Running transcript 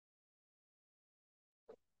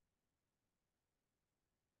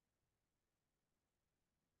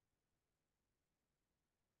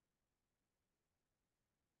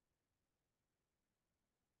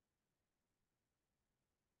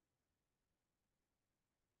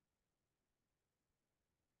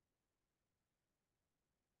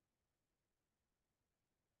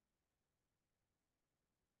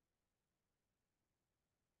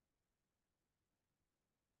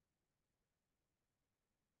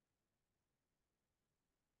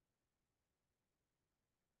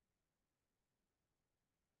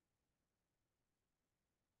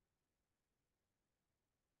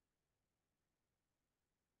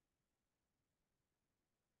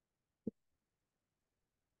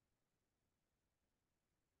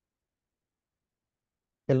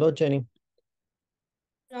Hello, Jenny.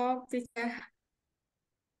 No, teacher.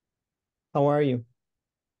 How are you?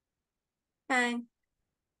 Fine.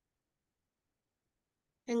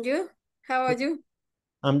 And you? How are you?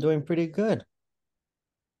 I'm doing pretty good.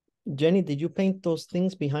 Jenny, did you paint those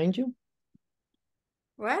things behind you?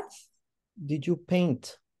 What? Did you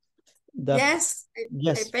paint the... Yes, I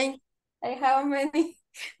Yes, paint. I have many,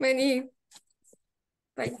 many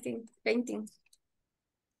painting.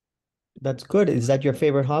 that's good. Is that your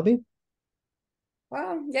favorite hobby?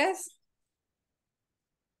 Wow, yes,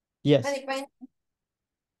 Yes. many paint.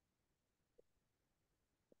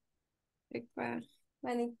 Require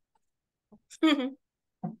many.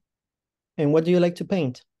 And what do you like to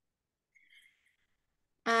paint?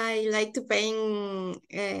 I like to paint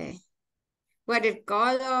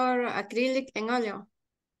watercolor, acrylic, and oil.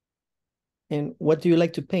 And what do you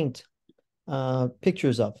like to paint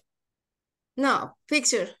pictures of? No,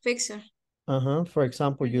 picture. For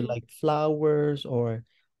example, you like flowers or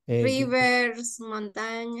Rivers,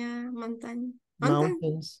 montaña,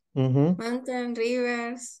 mountains. mountain,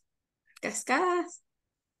 rivers, cascadas,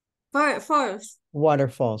 falls.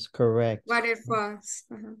 Waterfalls, correct. Waterfalls.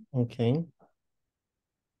 Okay.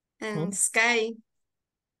 And sky,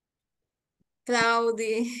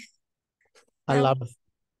 cloudy. A lot of,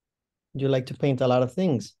 you like to paint a lot of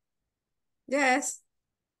things. Yes,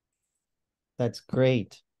 That's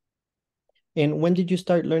great. And when did you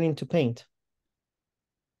start learning to paint?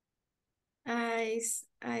 I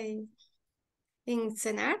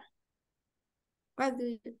encenar. What do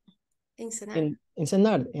you encenar? In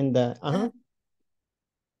Senar, in the,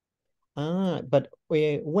 but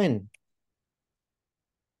when?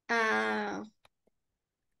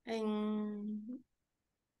 In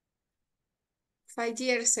 5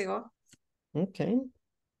 years ago. Okay.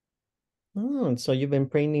 Oh, so you've been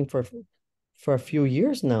painting for a few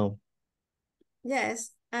years now.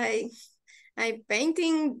 Yes, I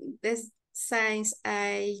painting this since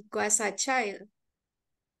I was a child.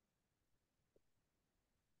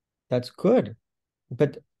 That's good.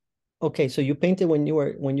 But okay, so you painted when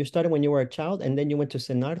you started when you were a child, and then you went to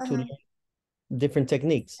Senar to learn different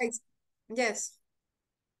techniques. Yes,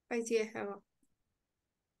 5 years ago.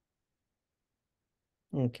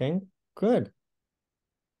 Okay, good.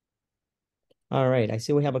 All right, I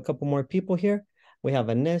see we have a couple more people here. We have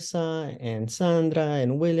Vanessa and Sandra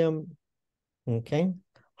and William. Okay.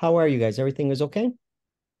 How are you guys? Everything is okay?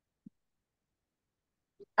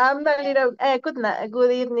 I'm a little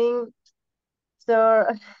good evening. So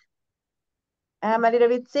I'm a little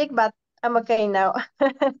bit sick, but I'm okay now.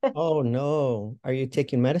 Oh no. Are you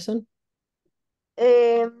taking medicine?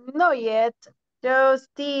 Not yet. Just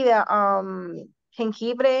the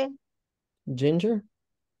jengibre, Ginger?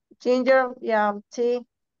 ginger, yeah, tea,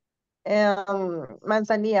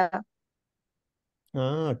 manzanilla.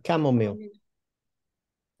 Chamomile.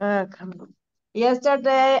 Come on.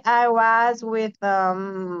 Yesterday I was with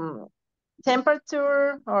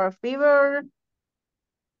temperature or fever.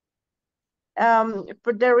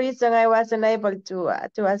 For the reason I wasn't able to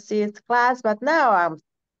assist class, but now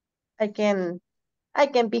I can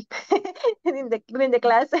be in the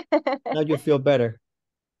class. Now you feel better.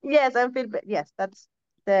 Yes, yes, that's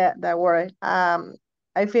the word.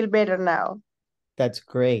 I feel better now. That's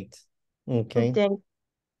great. Okay. Thank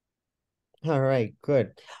All right,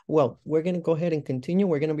 good. Well, we're going to go ahead and continue.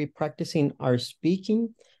 We're going to be practicing our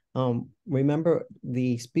speaking. Remember,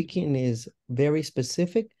 the speaking is very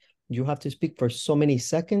specific. You have to speak for so many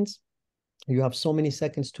seconds. You have so many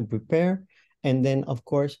seconds to prepare. And then, of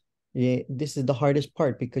course, this is the hardest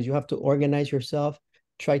part because you have to organize yourself,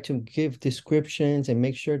 try to give descriptions and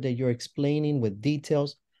make sure that you're explaining with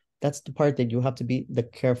details. That's the part that you have to be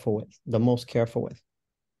the most careful with.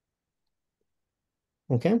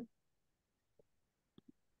 Okay?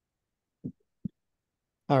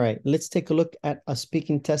 All right, let's take a look at a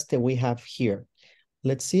speaking test that we have here.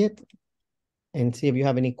 Let's see it and see if you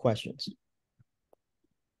have any questions.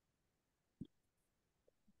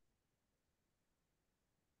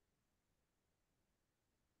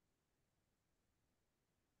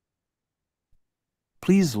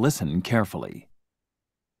 Please listen carefully.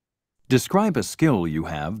 Describe a skill you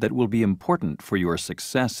have that will be important for your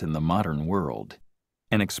success in the modern world,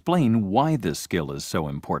 and explain why this skill is so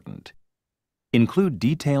important. Include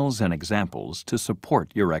details and examples to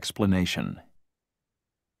support your explanation.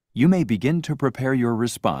 You may begin to prepare your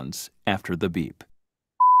response after the beep.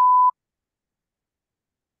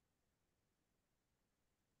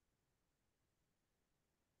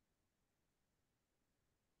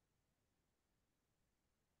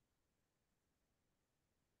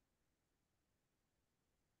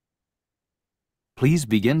 Please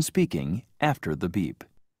begin speaking after the beep.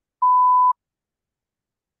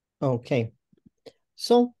 Okay.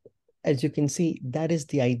 So as you can see, that is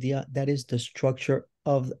the idea, that is the structure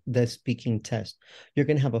of the speaking test. You're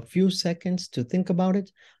going to have a few seconds to think about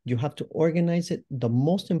it. You have to organize it. The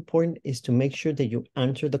most important is to make sure that you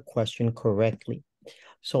answer the question correctly.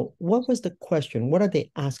 So what was the question? What are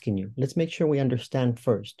they asking you? Let's make sure we understand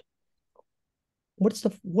first.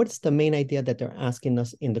 What's the main idea that they're asking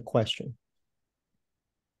us in the question?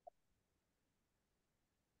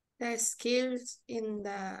 The skills in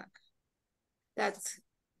the that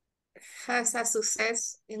has a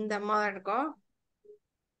success in the modern world.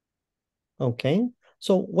 Okay.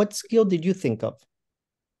 So what skill did you think of?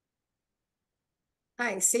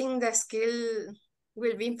 I think the skill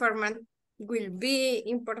will be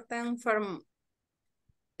important for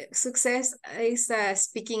success is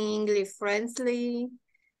speaking English fluently,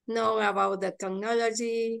 know about the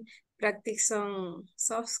technology, practice some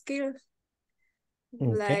soft skills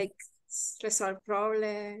Okay. like resolve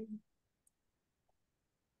problems,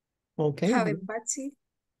 Okay. have empathy.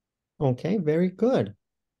 Okay. Very good.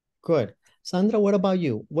 Good. Sandra, what about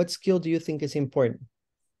you? What skill do you think is important?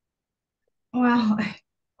 Well,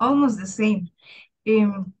 almost the same.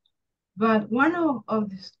 But one of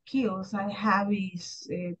the skills I have is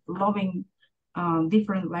loving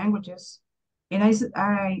different languages. And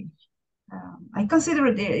I consider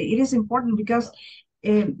it is important because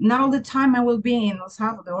not all the time I will be in El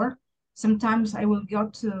Salvador. Sometimes I will go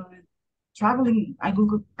to traveling. I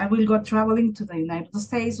will go traveling to the United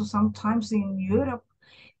States or sometimes in Europe,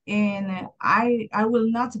 and I will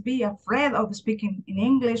not be afraid of speaking in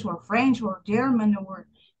English or French or German or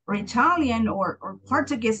Italian or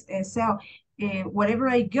Portuguese. So wherever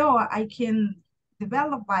I go, I can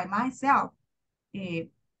develop by myself uh,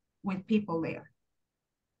 with people there.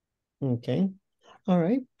 Okay. All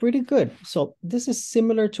right. Pretty good. So this is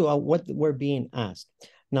similar to what we're being asked.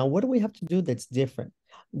 Now, what do we have to do that's different?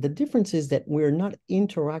 The difference is that we're not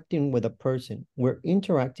interacting with a person. We're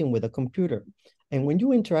interacting with a computer. And when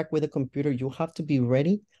you interact with a computer, you have to be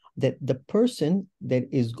ready that the person that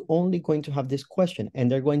is only going to have this question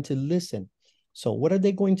and they're going to listen. So what are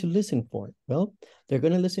they going to listen for? Well, they're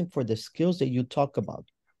going to listen for the skills that you talk about.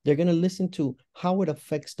 They're going to listen to how it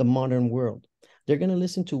affects the modern world. They're going to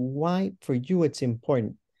listen to why for you it's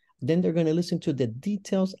important. Then they're going to listen to the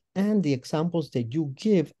details and the examples that you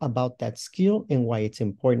give about that skill and why it's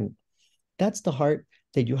important. That's the heart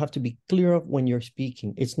that you have to be clear of when you're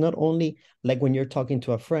speaking. It's not only like when you're talking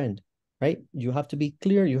to a friend, right? You have to be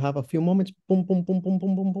clear. You have a few moments, boom, boom, boom, boom,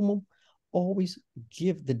 boom, boom, boom, boom. Always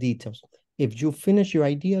give the details. If you finish your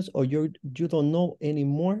ideas or you don't know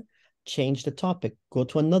anymore, change the topic. Go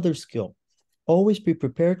to another skill. Always be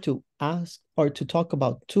prepared to ask or to talk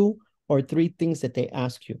about 2 or 3 things that they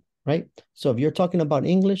ask you, right? So if you're talking about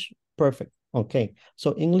English, perfect. Okay,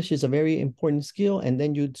 so English is a very important skill, and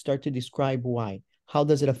then you start to describe why. How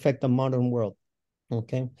does it affect the modern world?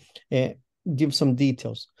 Okay, give some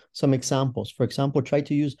details, some examples. For example, try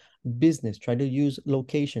to use business, try to use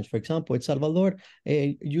locations. For example, El Salvador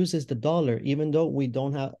uses the dollar, even though we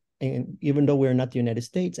don't have, and even though we're not the United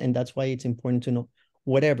States, and that's why it's important to know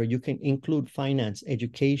whatever. You can include finance,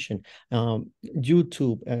 education,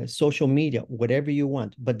 YouTube, social media, whatever you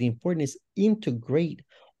want. But the important is integrate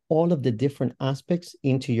all of the different aspects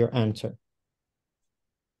into your answer.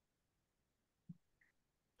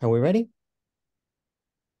 Are we ready?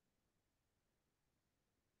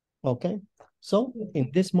 Okay. So in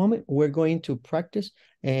this moment, we're going to practice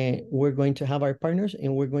and we're going to have our partners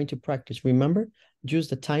and we're going to practice. Remember, use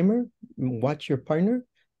the timer, watch your partner.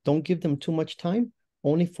 Don't give them too much time,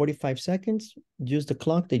 only 45 seconds. Use the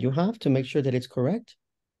clock that you have to make sure that it's correct.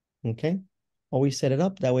 Okay. Always set it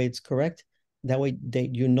up. That way it's correct. That way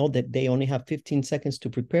you know that they only have 15 seconds to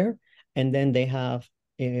prepare and then they have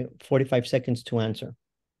 45 seconds to answer.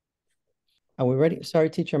 Are we ready? Sorry,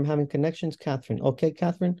 teacher, I'm having connections. Catherine. Okay,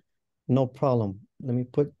 Catherine, no problem. Let me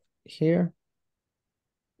put here.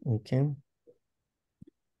 Okay.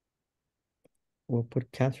 We'll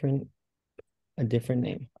put Catherine a different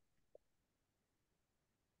name.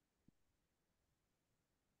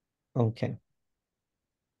 Okay.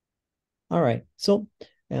 All right. So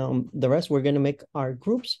the rest, we're going to make our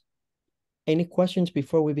groups. Any questions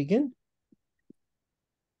before we begin?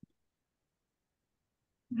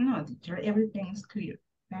 No, teacher, everything is clear.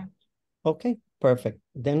 Okay. Okay, perfect.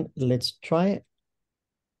 Then let's try it.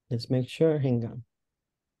 Let's make sure. Hang on.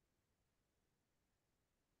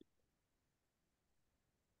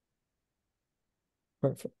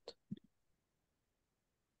 Perfect.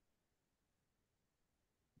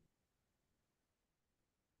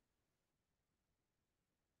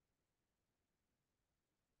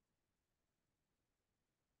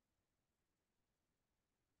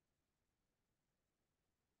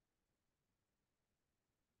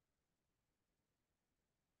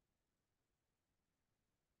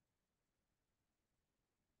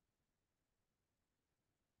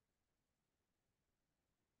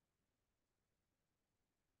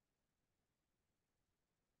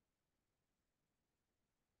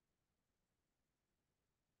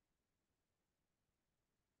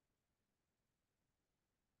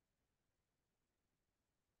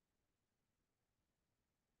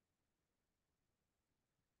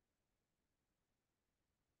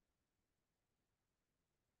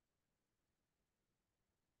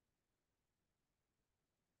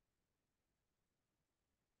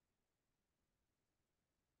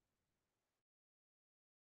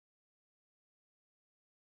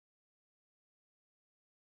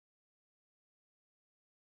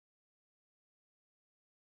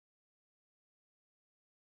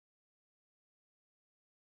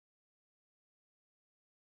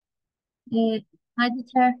 Hi,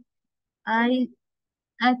 teacher. I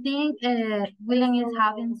I think William is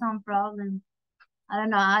having some problems. I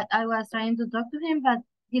don't know. I was trying to talk to him, but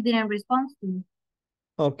he didn't respond to me.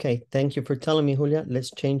 Okay, thank you for telling me, Julia.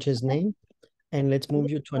 Let's change his name and let's move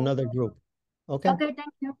you to another group. Okay? Okay,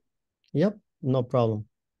 thank you. Yep, no problem.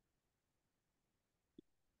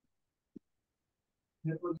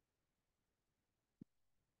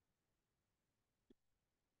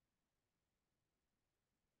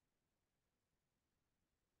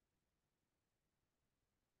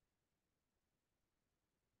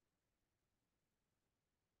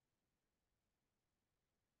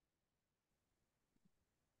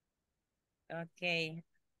 Okay.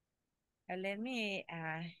 Let me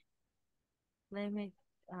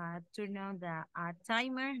turn on the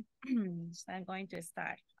timer. So I'm going to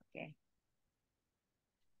start. Okay.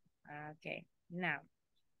 Okay. Now.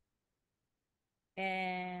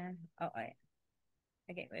 And okay.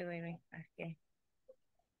 Wait. Okay.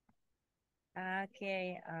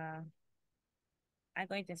 Okay. I'm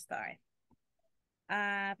going to start.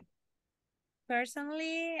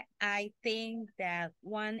 Personally, I think that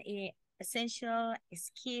one essential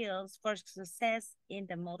skills for success in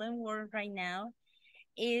the modern world right now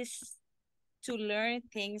is to learn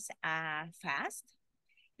things fast,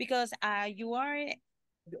 because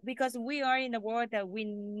we are in a world that we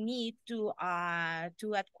need to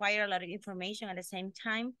acquire a lot of information at the same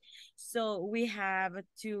time. So we have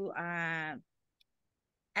to have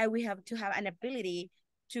an ability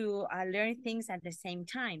to learn things at the same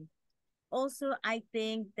time. Also, I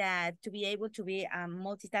think that to be able to be a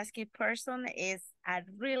multitasking person is a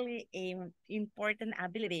really important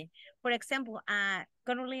ability. For example,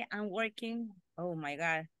 currently I'm working. Oh my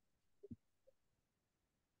God.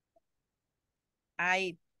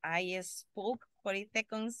 I spoke 40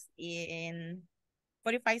 seconds in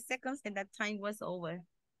 45 seconds and that time was over.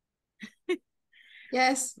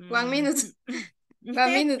 Yes, 1 minute.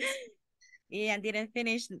 1 minute. Yeah, and didn't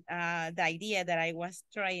finish the idea that I was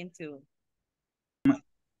trying to.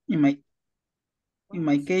 In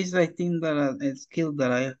my case, I think that a skill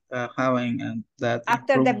that I having and that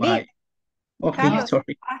After the beep. Okay, Carlos,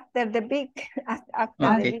 sorry. after the beep. After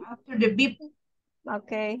Okay. the beep. After the beep.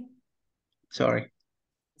 Okay. Sorry.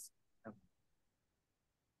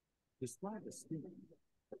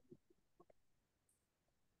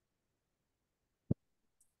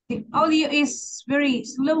 The audio is very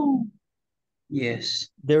slow. Yes.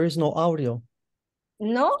 There is no audio.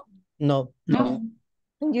 No? No. No.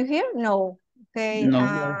 You hear? No. Okay. No.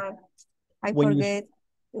 I When forget.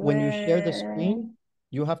 when you share the screen,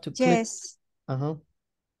 you have to click. Yes. Uh-huh.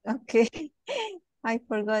 Okay. I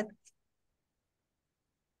forgot.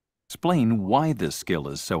 Explain why this skill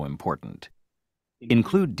is so important.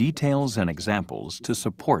 Include details and examples to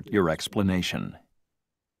support your explanation.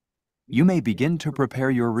 You may begin to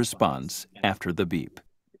prepare your response after the beep.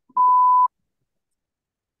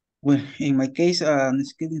 Well, in my case,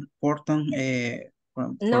 skill important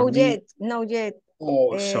for No me. yet. No yet.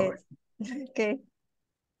 Oh, sorry. Okay.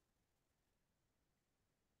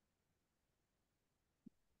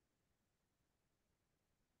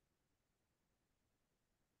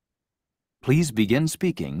 Please begin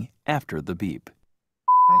speaking after the beep.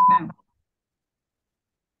 Right now.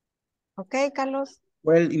 Okay, Carlos.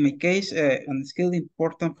 Well, in my case, a skill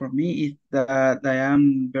important for me is that I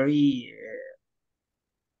am very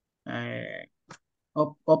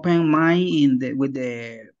open mind with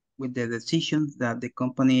the decisions that the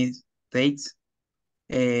company takes.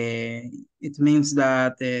 It means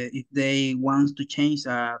that if they want to change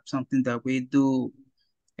something that we do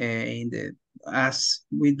as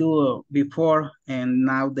we do before, and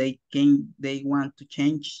now they want to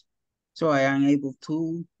change, so I am able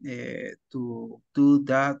to do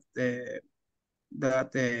that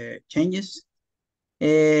changes.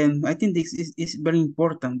 And I think this is very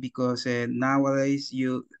important because nowadays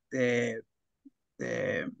the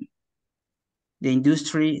the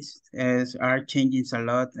industries are changing a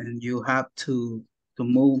lot, and you have to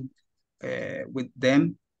move with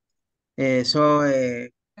them. So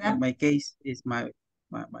in my case, is my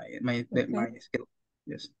skill.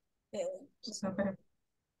 Yes.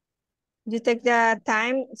 You take the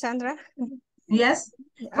time, Sandra? Yes.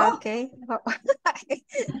 Oh. Okay.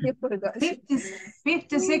 You forgot.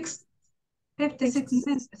 56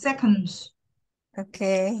 seconds.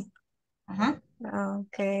 Okay. Uh-huh.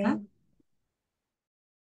 Okay. Huh?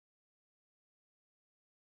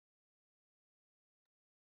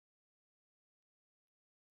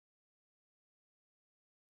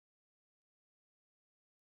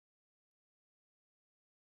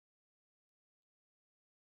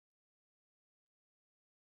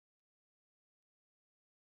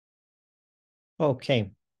 Okay,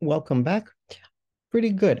 welcome back. Pretty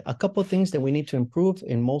good. A couple of things that we need to improve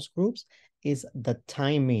in most groups is the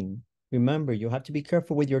timing. Remember, you have to be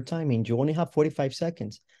careful with your timing. You only have 45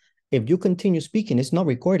 seconds. If you continue speaking, it's not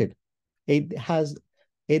recorded. It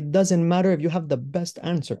doesn't matter if you have the best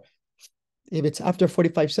answer. If it's after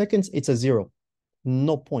 45 seconds, it's a 0.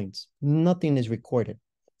 No points. Nothing is recorded.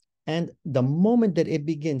 And the moment that it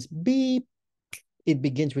begins beep, it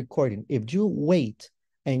begins recording. If you wait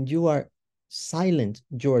and you are silent,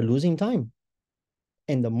 you are losing time.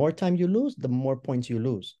 And the more time you lose, the more points you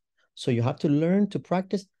lose. So you have to learn to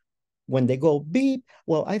practice when they go beep.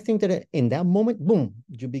 Well, I think that in that moment, boom,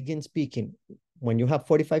 you begin speaking. When you have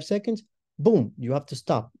 45 seconds, boom, you have to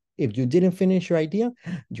stop. If you didn't finish your idea,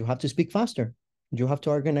 you have to speak faster. You have to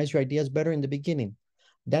organize your ideas better in the beginning.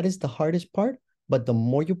 That is the hardest part, but the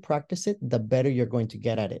more you practice it, the better you're going to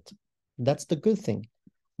get at it. That's the good thing,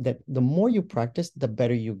 that the more you practice, the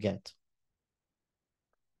better you get.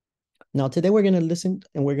 Now, today we're going to listen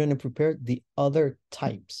and we're going to prepare the other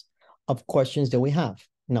types of questions that we have.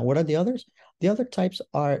 Now, what are the others? The other types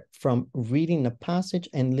are from reading a passage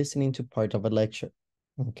and listening to part of a lecture.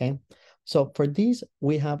 Okay, so for these,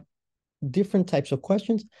 we have different types of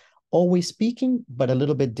questions, always speaking, but a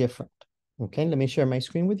little bit different. Okay, let me share my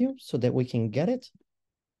screen with you so that we can get it.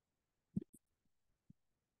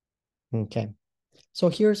 Okay, so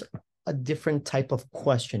here's a different type of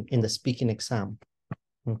question in the speaking exam.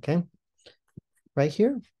 Okay, right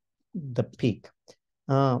here, the peak.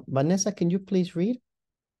 Vanessa, can you please read?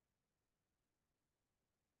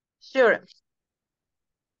 Sure.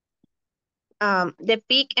 The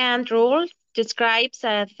peak and rule describes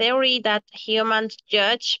a theory that humans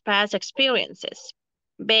judge past experiences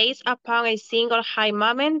based upon a single high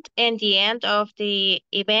moment and the end of the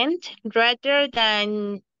event, rather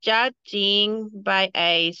than judging by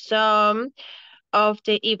a sum of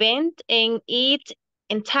the event in its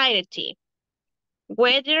entirety.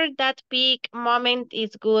 Whether that peak moment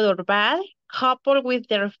is good or bad, coupled with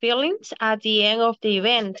their feelings at the end of the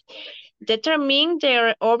event, determine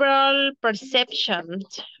their overall perception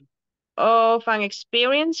of an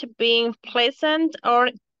experience being pleasant or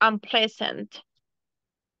unpleasant.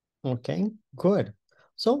 Okay, good.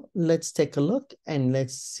 So let's take a look and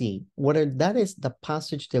let's see that is the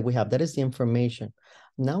passage that we have. That is the information.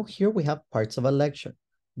 Now here we have parts of a lecture.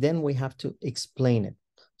 Then we have to explain it.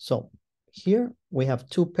 So here we have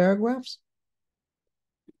 2 paragraphs.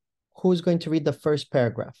 Who's going to read the first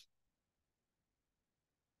paragraph?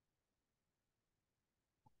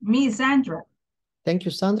 Me, Sandra. Thank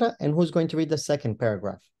you, Sandra. And who's going to read the second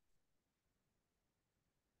paragraph?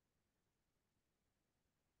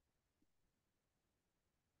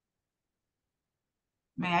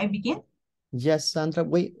 May I begin? Yes, Sandra.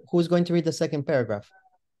 Wait, who's going to read the second paragraph?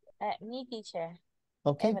 Me, teacher.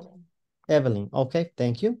 Okay. Evelyn. Evelyn. Okay,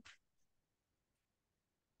 thank you.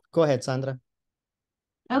 Go ahead, Sandra.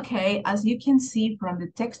 Okay, as you can see from the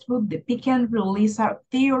textbook, the peak and rule is a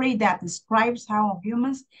theory that describes how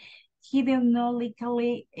humans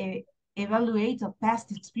hedonically evaluate a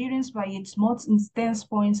past experience by its most intense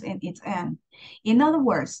points and its end. In other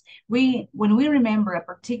words, when we remember a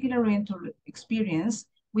particular mental experience,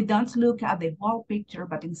 we don't look at the whole picture,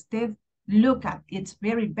 but instead look at its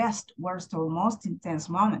very best, worst, or most intense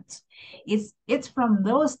moments. It's from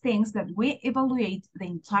those things that we evaluate the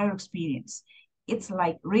entire experience. It's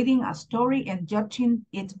like reading a story and judging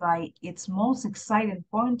it by its most exciting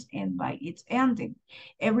point and by its ending.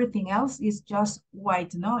 Everything else is just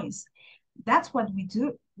white noise. That's what we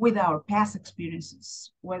do with our past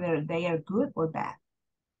experiences, whether they are good or bad.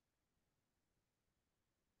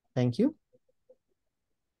 Thank you.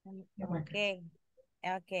 Okay.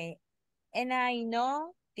 Okay. And I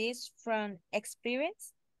know this from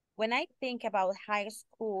experience. When I think about high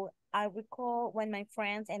school, I recall when my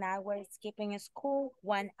friends and I were skipping school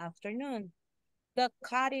one afternoon. The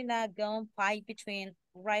caught in a gunfight between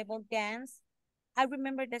rival gangs. I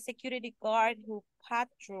remember the security guard who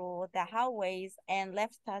patrolled the hallways and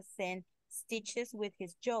left us in stitches with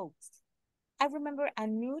his jokes. I remember a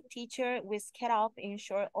new teacher was cut off in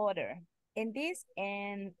short order. And this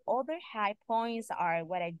and other high points are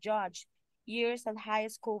what I judge years of high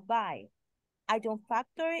school by. I don't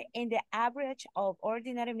factor in the average of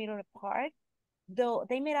ordinary middle part, though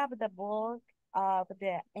they made up the bulk of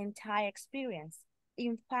the entire experience.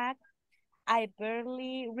 In fact, I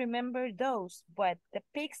barely remember those, but the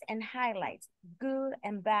peaks and highlights, good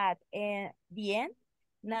and bad, in the end,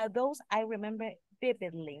 now those I remember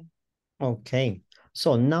vividly. Okay,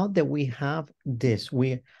 so now that we have this,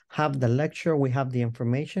 we have the lecture, we have the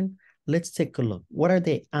information, let's take a look. What are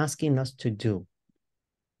they asking us to do?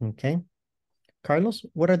 Okay, Carlos,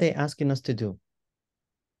 what are they asking us to do?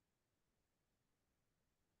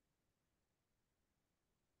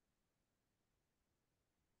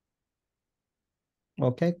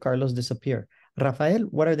 Okay, Carlos disappeared. Rafael,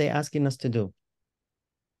 what are they asking us to do?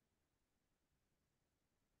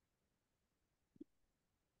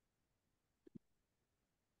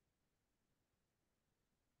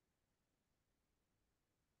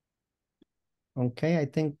 Okay, I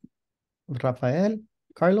think Rafael,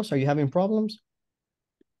 Carlos, are you having problems?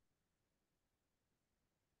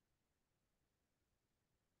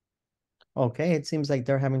 Okay, it seems like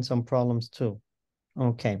they're having some problems too.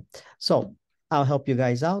 Okay, so I'll help you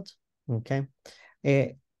guys out. Okay,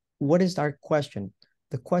 what is our question?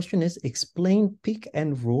 The question is explain peak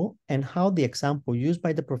and rule and how the example used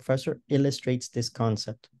by the professor illustrates this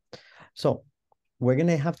concept. So we're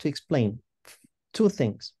gonna have to explain two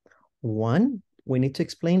things. One, we need to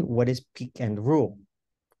explain what is peak and rule.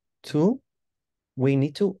 Two, we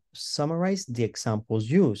need to summarize the examples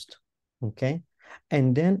used, okay?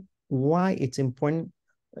 And then why it's important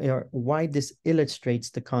or why this illustrates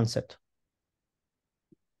the concept.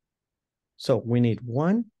 So we need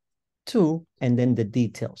 1, 2, and then the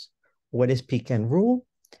details. What is peak and rule?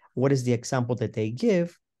 What is the example that they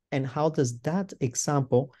give? And how does that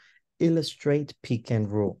example illustrate peak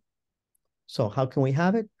and rule? So how can we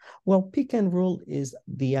have it? Well, peak and rule is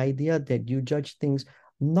the idea that you judge things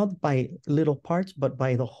not by little parts, but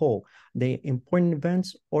by the whole, the important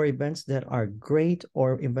events or events that are great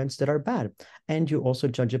or events that are bad. And you also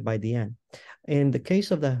judge it by the end. In the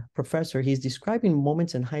case of the professor, he's describing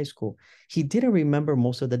moments in high school. He didn't remember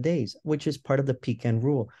most of the days, which is part of the peak and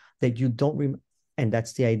rule that you don't remember. And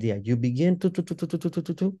that's the idea. You begin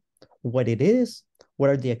to what it is, what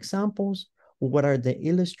are the examples, what are the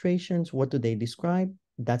illustrations, what do they describe?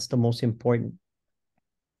 That's the most important.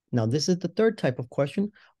 Now, this is the third type of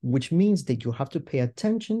question, which means that you have to pay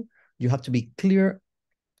attention, you have to be clear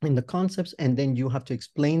in the concepts, and then you have to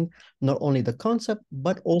explain not only the concept,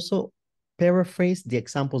 but also paraphrase the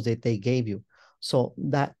examples that they gave you. So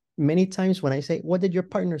that many times when I say, what did your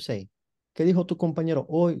partner say? ¿Qué dijo tu compañero?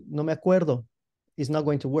 Oh, no me acuerdo. It's not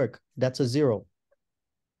going to work. That's a 0.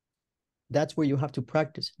 That's where you have to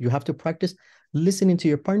practice. You have to practice listening to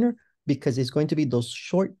your partner because it's going to be those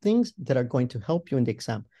short things that are going to help you in the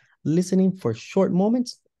exam. Listening for short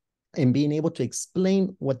moments and being able to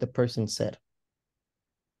explain what the person said.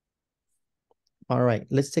 All right,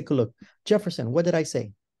 let's take a look. Jefferson, what did I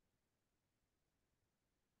say?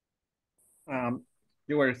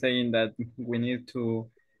 You were saying that we need to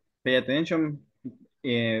pay attention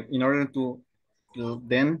in order to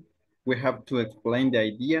then we have to explain the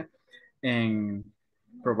idea and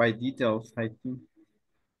provide details, I think.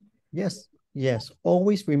 Yes, yes.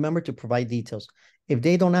 Always remember to provide details. If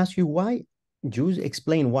they don't ask you why, just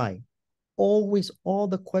explain why. Always, all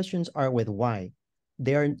the questions are with why.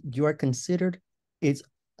 You are considered, it's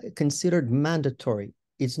considered mandatory.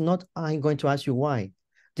 It's not, I'm going to ask you why.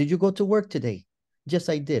 Did you go to work today? Yes,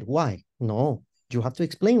 I did. Why? No, you have to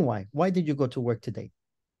explain why. Why did you go to work today?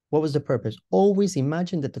 What was the purpose? Always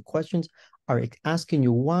imagine that the questions are asking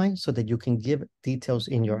you why so that you can give details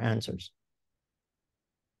in your answers.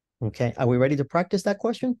 Okay, are we ready to practice that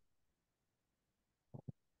question?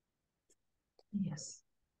 Yes.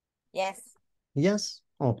 Yes. Yes?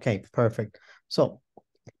 Okay, perfect. So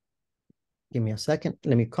give me a second.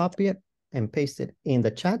 Let me copy it and paste it in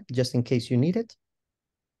the chat just in case you need it.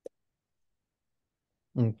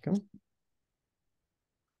 Okay.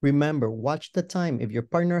 Remember, watch the time. If your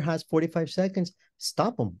partner has 45 seconds,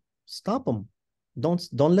 stop them. Stop them. Don't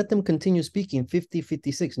let them continue speaking 50,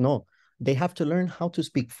 56. No, they have to learn how to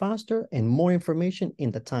speak faster and more information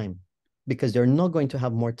in the time because they're not going to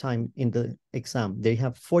have more time in the exam. They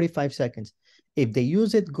have 45 seconds. If they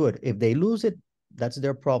use it, good. If they lose it, that's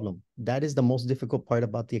their problem. That is the most difficult part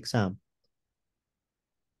about the exam.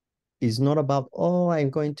 It's not about, oh, I'm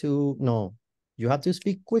going to, no. You have to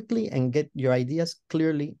speak quickly and get your ideas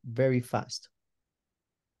clearly very fast.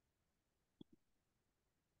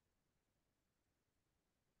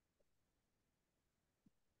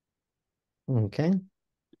 Okay.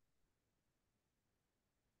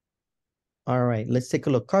 All right, let's take a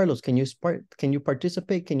look. Carlos, can you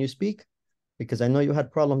participate? Can you speak? Because I know you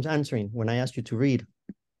had problems answering when I asked you to read.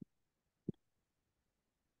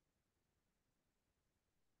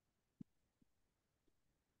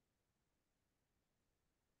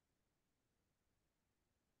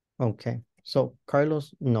 Okay, so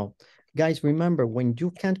Carlos, no. Guys, remember, when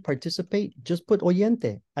you can't participate, just put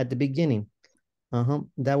oyente at the beginning.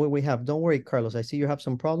 That way we have, don't worry, Carlos, I see you have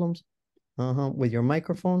some problems with your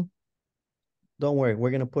microphone. Don't worry,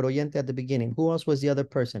 we're gonna put oyente at the beginning. Who else was the other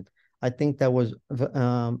person? I think that was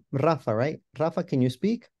Rafa, right? Rafa, can you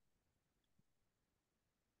speak?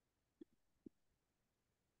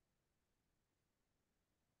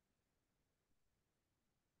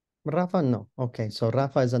 Rafa, no. Okay, so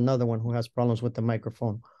Rafa is another one who has problems with the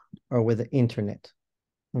microphone or with the internet.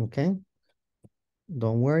 Okay,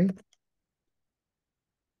 don't worry.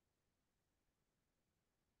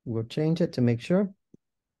 We'll change it to make sure.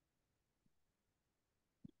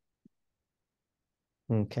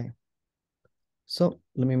 Okay. So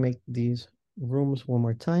let me make these rooms one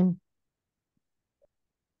more time.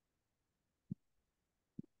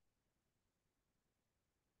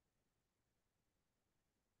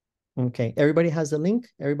 Okay, everybody has the link?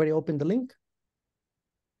 Everybody open the link?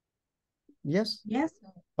 Yes? Yes.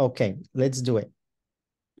 Okay, let's do it.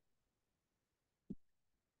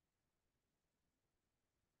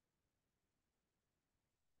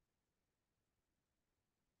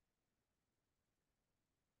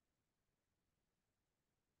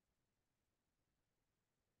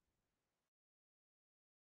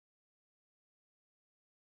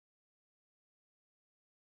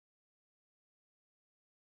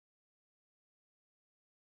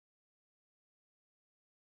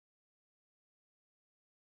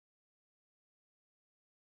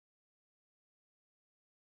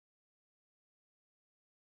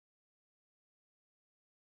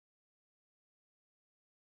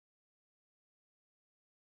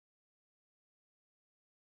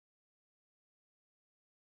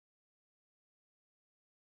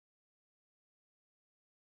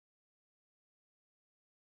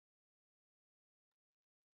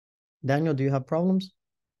 Daniel, do you have problems?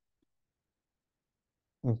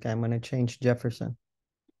 Okay, I'm going to change Jefferson.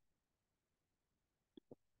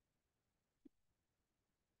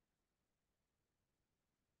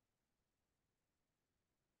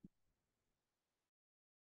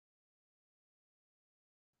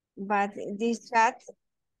 But this chat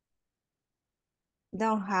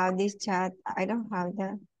don't have this chat. I don't have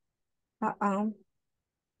that.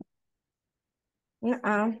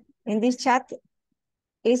 In this chat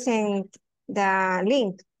isn't the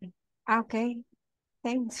link. Okay,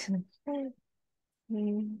 thanks.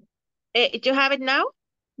 Mm, You have it now?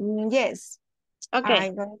 yes, Okay.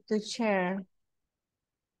 I'm going to share.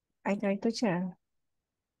 I'm going to share.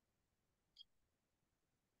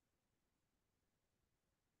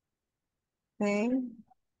 Okay.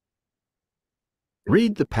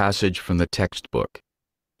 Read the passage from the textbook.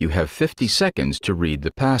 You have 50 seconds to read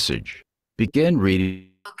the passage. Begin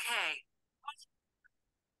reading. Okay.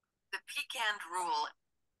 The pecan rule.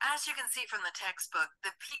 As you can see from the textbook,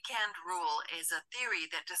 the pecan rule is a theory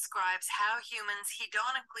that describes how humans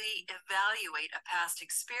hedonically evaluate a past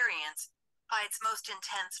experience by its most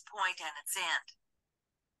intense point and its end.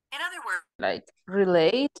 In other words, like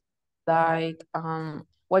relate, like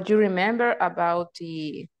what you remember about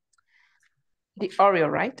the Oreo,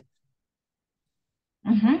 right?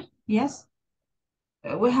 Yes.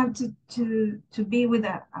 We have to be with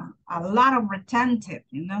a lot of retentive,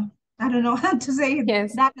 you know. I don't know how to say it.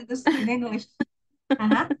 Yes. That in English.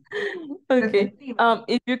 Okay.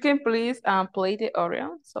 If you can please play the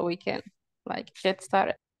Oreo so we can like get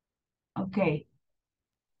started. Okay.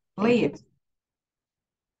 Play it.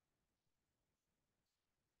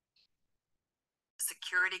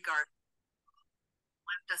 security guard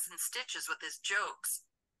left us in stitches with his jokes.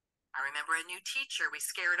 I remember a new teacher we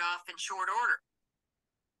scared off in short order.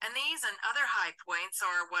 And these and other high points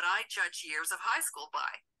are what I judge years of high school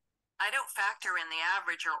by. I don't factor in the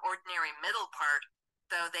average or ordinary middle part,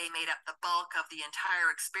 though they made up the bulk of the entire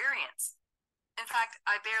experience. In fact,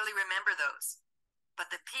 I barely remember those. But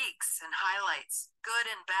the peaks and highlights, good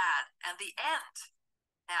and bad, and the end,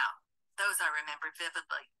 now, those I remember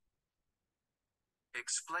vividly.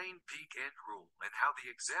 Explain peak end rule and how the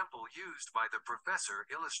example used by the professor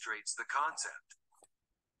illustrates the concept.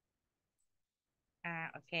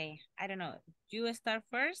 Okay, I don't know. You start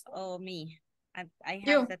first or me? I have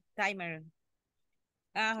You. the timer.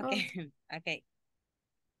 Okay, okay.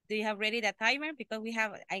 Do you have ready the timer? Because we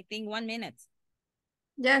have, I think, 1 minute.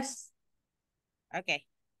 Yes. Okay.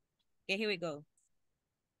 Okay, here we go.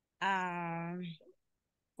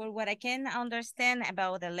 For what I can understand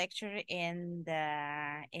about the lecture in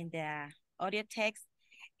the audio text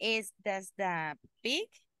is that the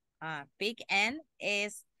big N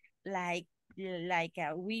is like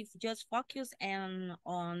we've just focused on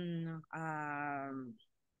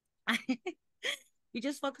we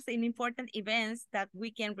just focus on important events that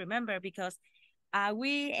we can remember because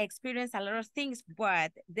we experience a lot of things,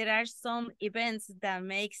 but there are some events that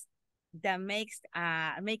make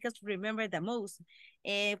us remember the most.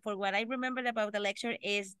 For what I remembered about the lecture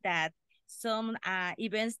is that some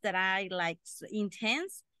events that I like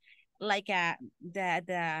intense, like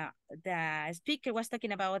the speaker was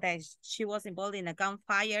talking about that she was involved in a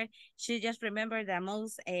gunfire. She just remembered the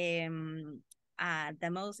most the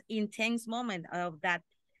most intense moment of that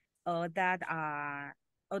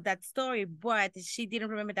story, but she didn't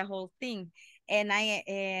remember the whole thing. And I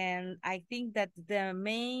think that the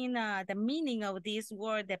meaning of this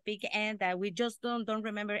word, the big end, that we just don't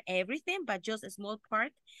remember everything, but just a small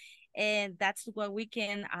part. And that's what we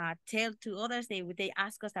can tell to others. They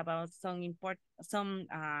ask us about about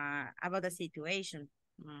the situation.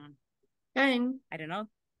 Fine. I don't know.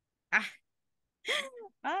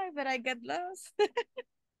 But I got lost.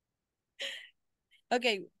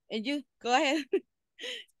 Okay, and you go ahead.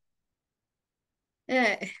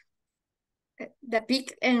 The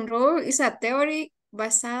peak and roll is a theory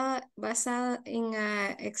basada in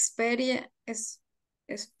experience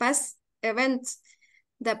past events.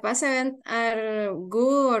 The past events are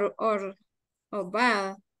good or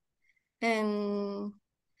bad, and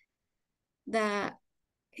the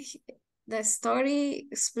story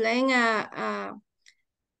explain a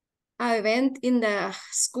event in the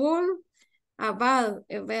school, a bad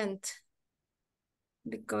event,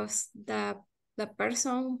 because the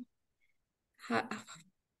person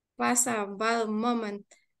pass a bad moment.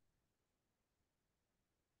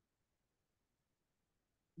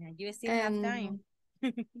 Yeah, you still have time.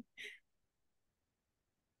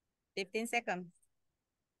 15 seconds.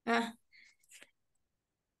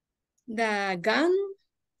 The gun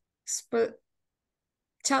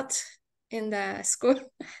shot in the school.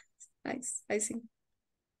 I think.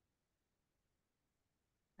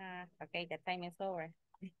 Okay, the time is over.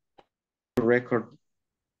 Record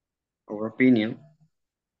our opinion.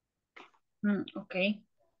 Okay.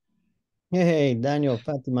 Hey, Daniel,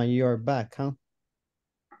 Fatima, you're back, huh?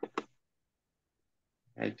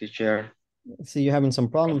 Hi, teacher. See, you're having some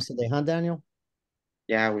problems today, huh, Daniel?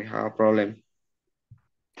 Yeah, we have a problem.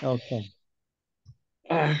 Okay.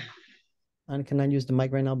 And can I use the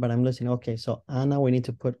mic right now? But I'm listening. Okay, so Anna, we need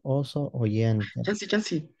to put also oyente.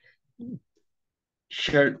 Jancy.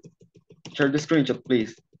 Share the screenshot,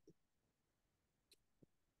 please.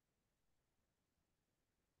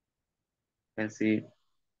 Jancy,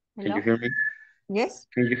 can you hear me? Yes.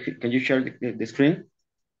 Can you share the screen?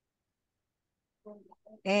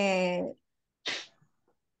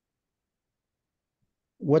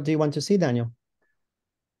 What do you want to see, Daniel?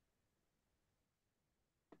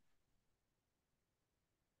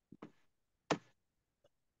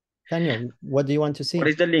 Daniel, what do you want to see? What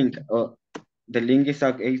is the link? The link is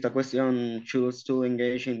a question, choose to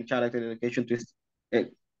engage in character education twist.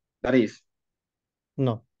 That is.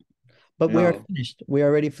 No, but we are finished. We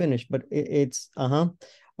already finished, but it's,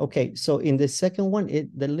 Okay, so in the second one,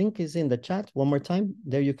 the link is in the chat one more time.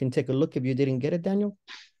 There you can take a look if you didn't get it, Daniel.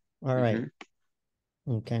 All right.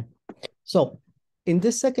 Okay. So in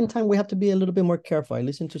this second time, we have to be a little bit more careful. I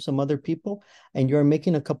listened to some other people and you're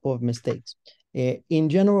making a couple of mistakes. In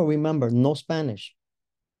general, remember, no Spanish.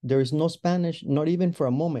 There is no Spanish, not even for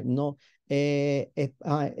a moment. No, I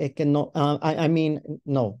mean,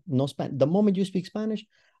 no Spanish. The moment you speak Spanish,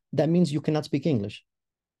 that means you cannot speak English.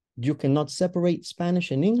 You cannot separate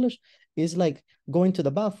Spanish and English. It's like going to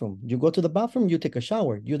the bathroom. You go to the bathroom, you take a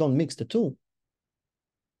shower. You don't mix the two.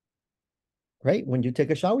 Right? When you take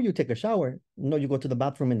a shower, you take a shower. No, you go to the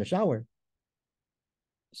bathroom in the shower.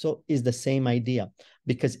 So it's the same idea.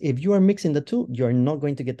 Because if you are mixing the two, you're not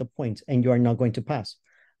going to get the points and you are not going to pass.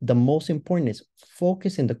 The most important is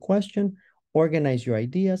focus in the question, organize your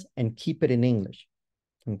ideas, and keep it in English.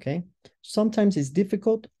 Okay? Sometimes it's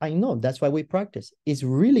difficult. I know. That's why we practice. It's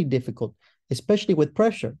really difficult, especially with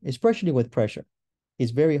pressure. It's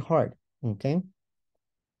very hard. Okay?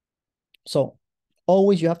 So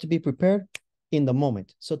always you have to be prepared in the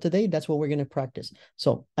moment. So today, that's what we're going to practice.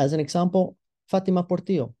 So as an example, Fatima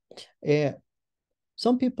Portillo.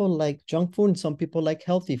 Some people like junk food and some people like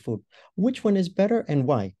healthy food. Which one is better and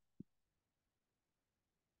why?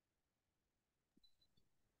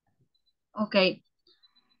 Okay.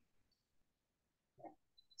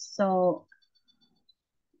 So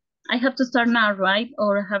I have to start now, right?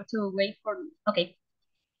 Or I have to wait for, okay.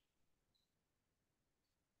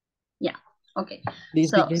 Yeah, okay.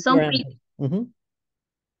 Please so begin some your people,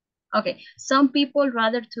 okay, some people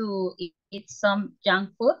rather to eat some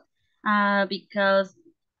junk food because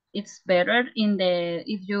it's better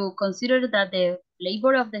if you consider that the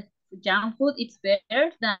flavor of the junk food is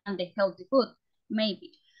better than the healthy food,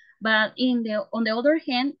 maybe. But on the other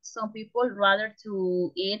hand, some people rather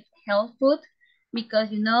to eat health food because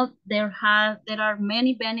there are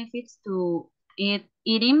many benefits to eat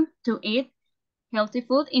healthy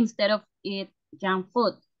food instead of eat junk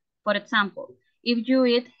food. For example, if you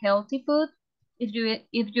eat healthy food, if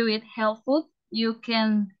you eat health food, you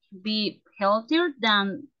can be healthier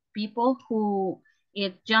than people who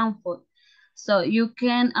eat junk food. So you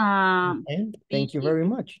can And thank you very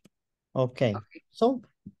much. Okay. So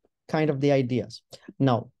kind of the ideas.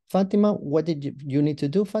 Now, Fatima, what did you need to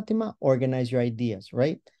do, Fatima? Organize your ideas,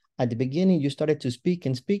 right? At the beginning, you started to speak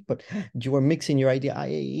and speak, but you were mixing your idea.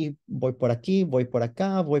 Ay, voy por aquí, voy por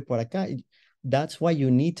acá, voy por acá. That's why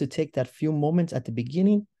you need to take that few moments at the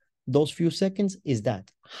beginning. Those few seconds is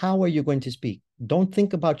that. How are you going to speak? Don't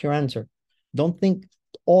think about your answer. Don't think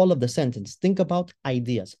all of the sentence. Think about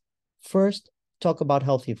ideas. First, talk about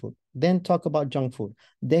healthy food. Then talk about junk food.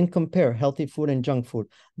 Then compare healthy food and junk food.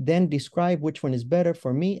 Then describe which one is better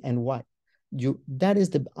for me and why. That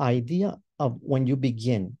is the idea of when you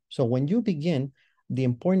begin. So when you begin,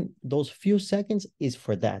 those few seconds is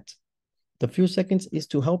for that. The few seconds is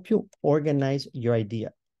to help you organize your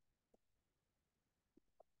idea.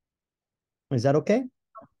 Is that okay?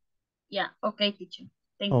 Yeah, okay, teacher.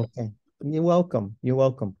 Thank you. Okay, you're welcome. You're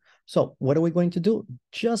welcome. So what are we going to do?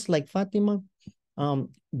 Just like Fatima,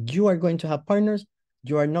 you are going to have partners.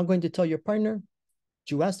 You are not going to tell your partner.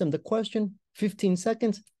 You ask them the question, 15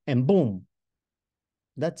 seconds, and boom.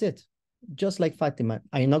 That's it. Just like Fatima,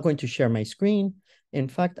 I'm not going to share my screen. In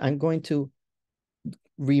fact, I'm going to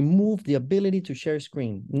remove the ability to share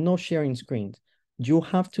screen. No sharing screens. You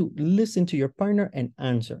have to listen to your partner and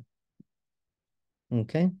answer.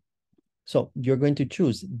 Okay? So you're going to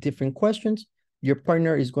choose different questions. Your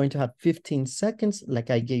partner is going to have 15 seconds, like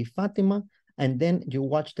I gave Fatima, and then you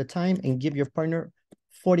watch the time and give your partner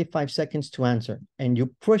 45 seconds to answer. And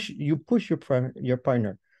you push your partner.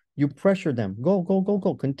 You pressure them. Go, go, go,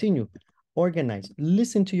 go. Continue. Organize.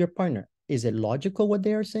 Listen to your partner. Is it logical what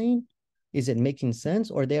they are saying? Is it making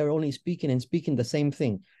sense? Or they are only speaking and speaking the same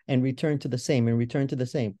thing and return to the same and return to the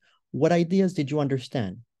same? What ideas did you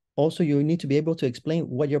understand? Also, you need to be able to explain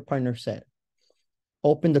what your partner said.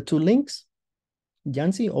 Open the two links.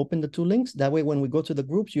 Yancy, open the two links. That way, when we go to the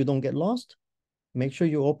groups, you don't get lost. Make sure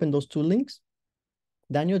you open those two links.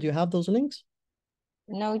 Daniel, do you have those links?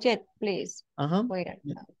 No yet, please. Wait. Okay.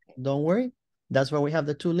 Don't worry. That's why we have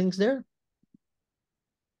the two links there.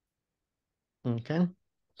 Okay.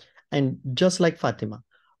 And just like Fatima,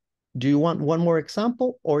 do you want one more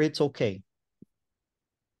example or it's okay?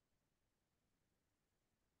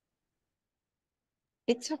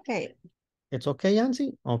 It's okay. It's okay,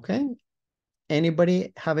 Yancy? Okay.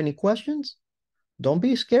 Anybody have any questions? Don't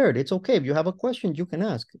be scared. It's okay. If you have a question, you can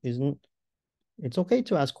ask. It's okay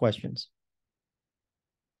to ask questions.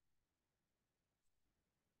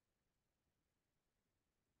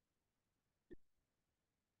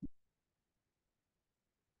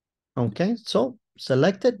 Okay, so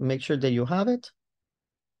select it. Make sure that you have it.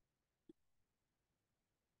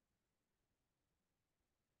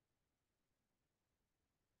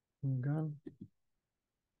 We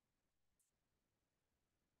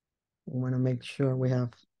want to make sure we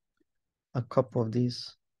have a couple of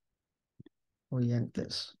these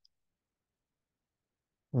oyentes.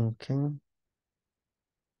 Okay.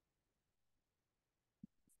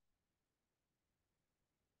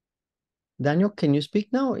 Daniel, can you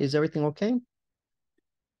speak now? Is everything okay?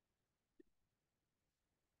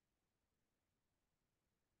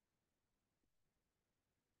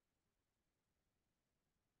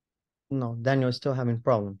 No, Daniel is still having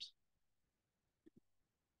problems.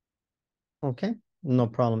 Okay, no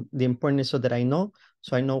problem. The important is so that I know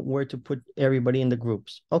where to put everybody in the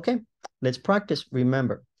groups. Okay, let's practice.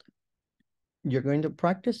 Remember, you're going to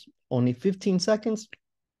practice only 15 seconds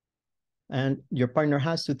and your partner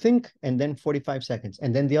has to think and then 45 seconds.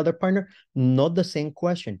 And then the other partner, not the same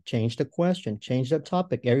question. Change the question, change the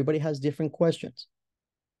topic. Everybody has different questions.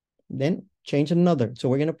 Then change another. So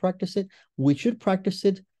we're going to practice it. We should practice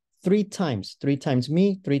it 3 times. 3 times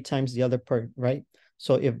me, 3 times the other part, right?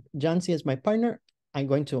 So if Jancy is my partner, I'm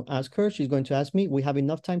going to ask her. She's going to ask me. We have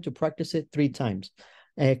enough time to practice it 3 times.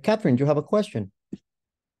 Catherine, do you have a question?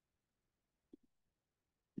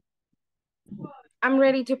 I'm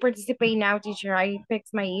ready to participate now, teacher. I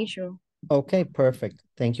fixed my issue. Okay, perfect.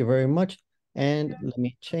 Thank you very much. And let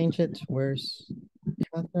me change it. Where's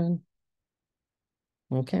Catherine?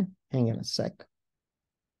 Okay, hang on a sec.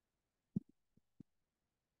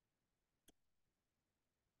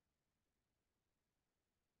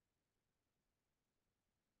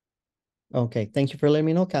 Okay, thank you for letting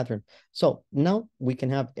me know, Catherine. So now we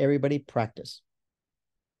can have everybody practice.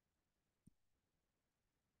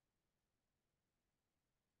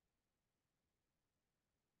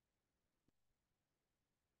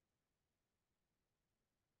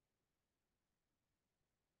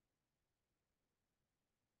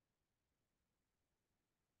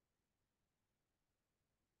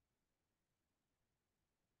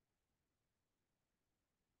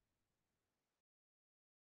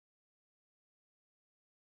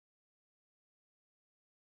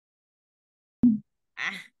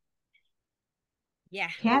 Yeah.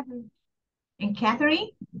 Catherine. And Catherine,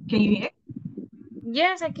 can you hear?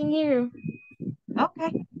 Yes, I can hear you.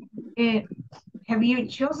 Okay. Have you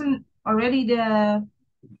chosen already the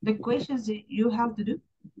questions that you have to do?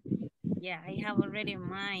 Yeah, I have already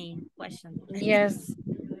my question. Yes.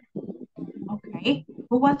 Okay.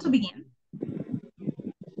 Who wants to begin?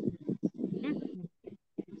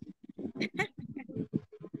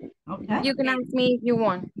 Okay. You can ask me if you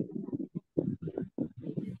want.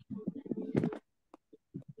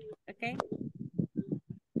 Okay.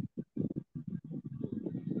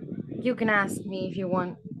 You can ask me if you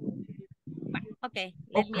want. Okay,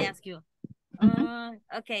 let me ask you.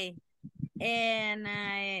 Okay. And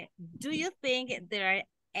do you think there are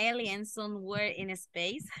aliens somewhere in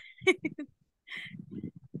space?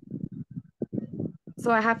 So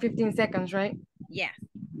I have 15 seconds, right? Yeah.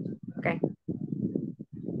 Okay.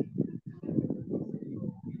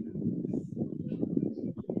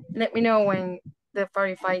 Let me know when the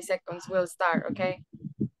 45 seconds will start, okay?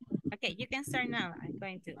 Okay, you can start now. I'm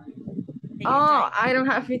going to take your Oh, time. I don't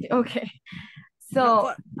have 50. Okay.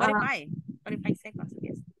 So, No, 45. 45 seconds,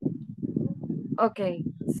 yes. Okay.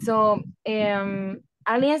 So,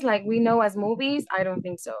 aliens like we know as movies, I don't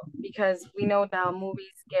think so. Because we know that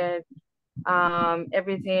movies get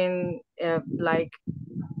everything like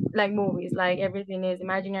movies, like everything is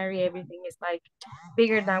imaginary, everything is like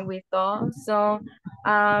bigger than we thought. So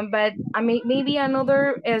but I mean maybe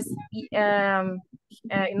another is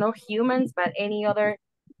not humans but any other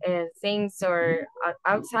things or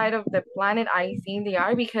outside of the planet. I think they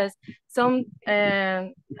are because some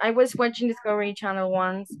I was watching Discovery Channel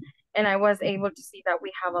once and I was able to see that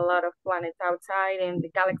we have a lot of planets outside and the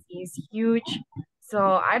galaxy is huge. So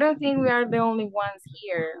I don't think we are the only ones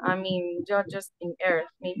here. I mean, just in Earth.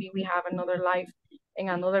 Maybe we have another life in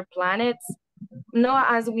another planets. Not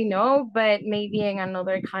as we know, but maybe in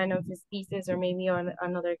another kind of species or maybe on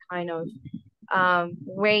another kind of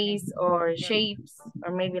ways or shapes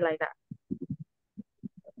or maybe like that.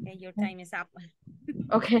 Okay, your time is up.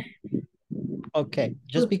 Okay. Okay,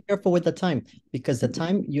 just be careful with the time because the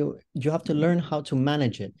time you have to learn how to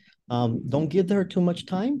manage it. Don't give her too much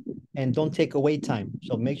time and don't take away time.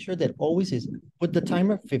 So make sure that always is put the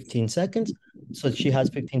timer 15 seconds so she has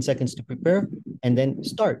 15 seconds to prepare and then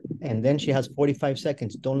start. And then she has 45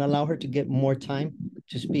 seconds. Don't allow her to get more time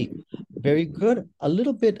to speak. Very good. A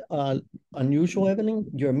little bit unusual, Evelyn.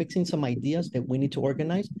 You're mixing some ideas that we need to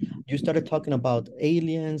organize. You started talking about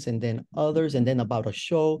aliens and then others and then about a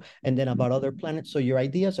show and then about other planets. So your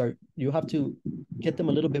ideas are, you have to get them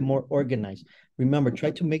a little bit more organized. Remember,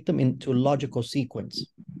 try to make them into logical sequence.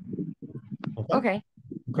 Okay.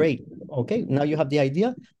 Great. Okay, now you have the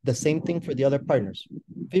idea. The same thing for the other partners.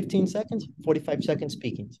 15 seconds, 45 seconds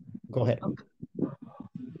speaking. Go ahead.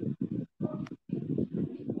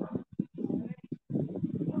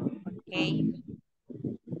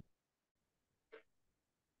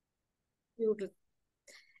 Okay.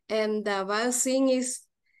 And the bad thing is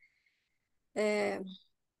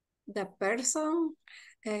the person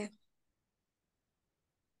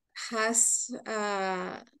has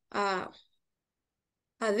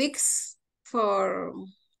addicts for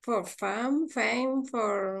fame,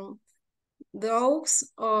 for drugs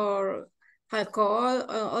or alcohol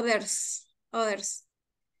or others.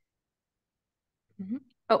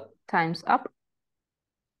 Oh, time's up.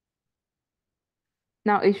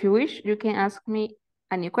 Now, if you wish, you can ask me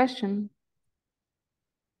a new question.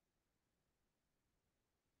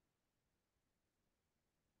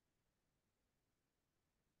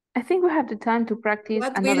 I think we have the time to practice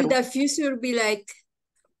What another will one. the future be like?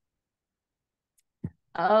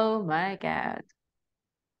 Oh my God.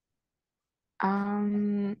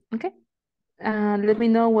 Okay. Let me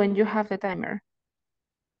know when you have the timer.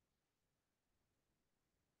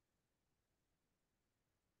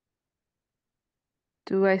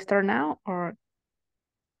 Do I start now or?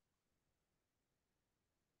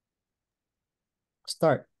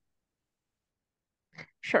 Start.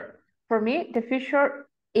 Sure. For me, the future,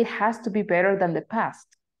 it has to be better than the past.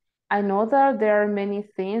 I know that there are many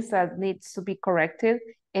things that needs to be corrected,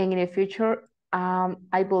 and in the future,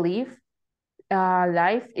 I believe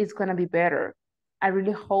life is gonna be better. I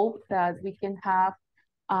really hope that we can have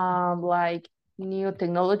like new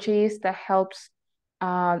technologies that helps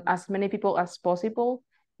as many people as possible,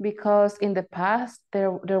 because in the past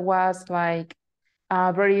there was like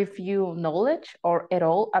very few knowledge or at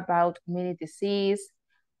all about many disease.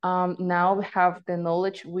 Now we have the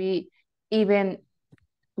knowledge. We even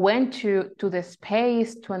went to the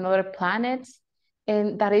space, to another planets,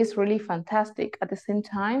 and that is really fantastic. At the same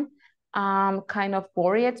time, I'm kind of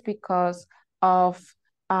worried because of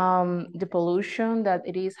the pollution that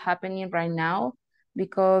it is happening right now,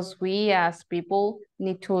 because we as people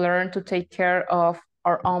need to learn to take care of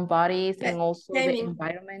our own bodies and also the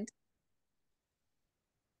environment.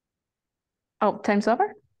 Oh, time's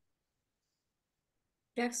over?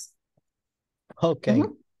 Yes. Okay.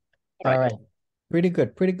 All right. Pretty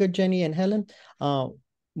good, Jenny and Helen.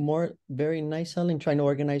 Very nice, Helen, trying to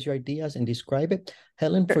organize your ideas and describe it.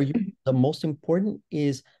 Helen, for you, the most important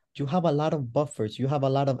is you have a lot of buffers. You have a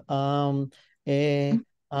lot of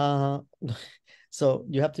so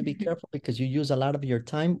you have to be careful because you use a lot of your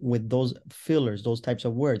time with those fillers, those types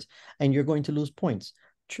of words, and you're going to lose points.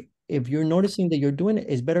 If you're noticing that you're doing it,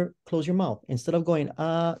 it's better close your mouth. Instead of going,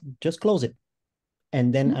 just close it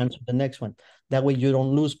and then answer the next one. That way you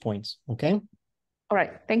don't lose points, okay? All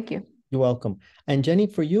right, thank you. You're welcome. And Jenny,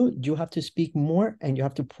 for you, you have to speak more and you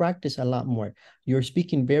have to practice a lot more. You're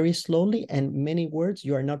speaking very slowly and many words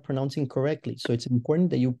you are not pronouncing correctly. So it's important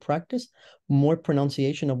that you practice more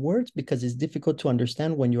pronunciation of words because it's difficult to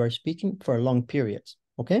understand when you are speaking for long periods,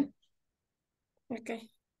 okay? Okay.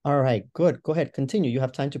 All right, good. Go ahead, continue. You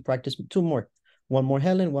have time to practice 2 more. 1 more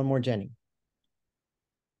Helen, 1 more Jenny.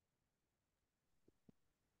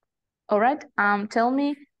 All right, tell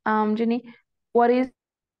me, Jenny, what is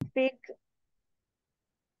Speak.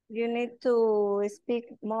 You need to speak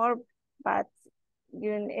more, but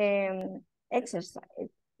you exercise.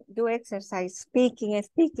 Do exercise, speaking.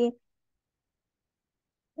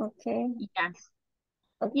 Okay. Yes.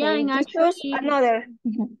 Okay. Yeah, and Just actually, choose another.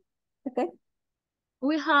 Okay.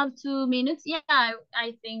 We have 2 minutes. Yeah,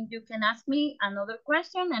 I think you can ask me another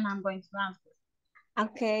question and I'm going to answer.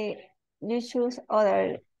 Okay. You choose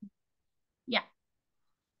other. Yeah.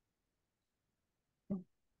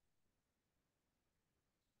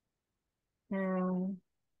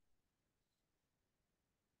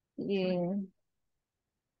 Yeah.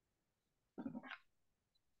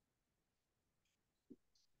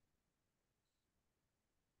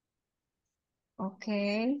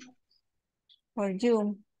 Okay. For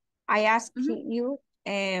you, I ask you,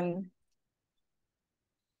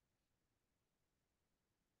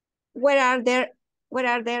 where are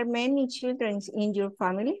there many children in your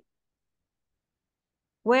family?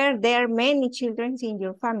 Were there many children in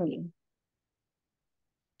your family?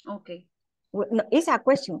 Okay. No, it's a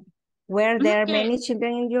question. Were there many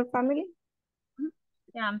children in your family?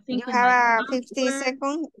 Yeah, I'm You thinking. have 50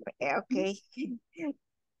 seconds. Okay.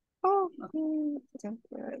 Oh.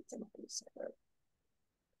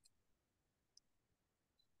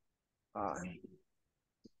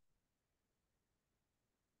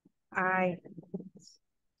 I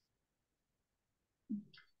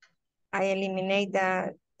eliminate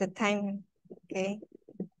the time. Okay.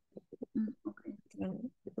 Okay.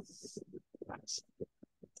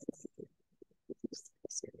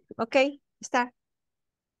 Okay, start.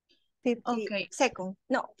 50 Okay. seconds.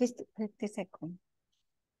 No, 50 seconds.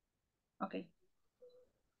 Okay.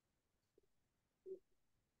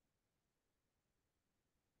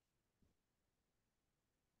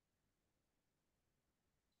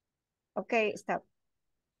 Okay, stop.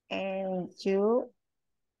 And you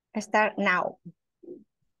start now.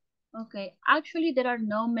 Okay, actually there are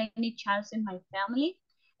no many childs in my family.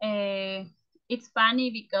 It's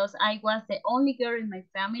funny because I was the only girl in my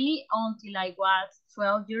family until I was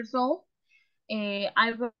 12 years old.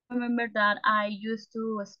 I remember that I used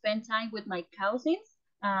to spend time with my cousins.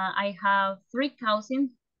 I have 3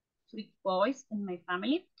 cousins, 3 boys in my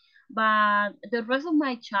family, but the rest of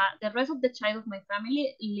the child of my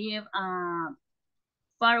family live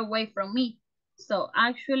far away from me. So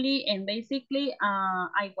actually, and basically,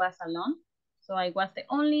 I was alone. So I was the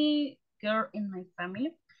only girl in my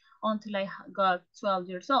family until I got 12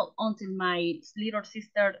 years old, until my little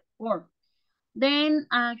sister born. Then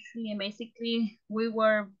actually, basically, we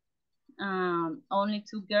were only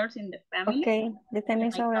 2 girls in the family. Okay, the time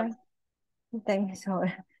is over. The time is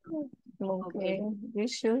over. Okay, you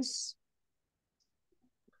choose.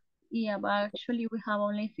 Yeah, but actually we have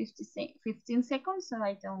only 15 seconds, so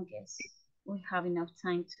I don't guess we have enough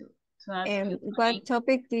time to ask you. What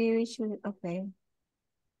topic do you choose? Okay.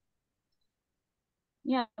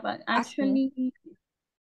 Yeah, but actually,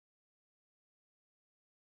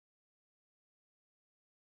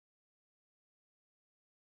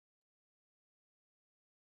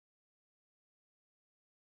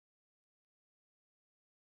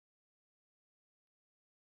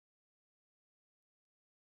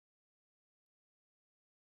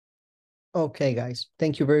 Okay, guys,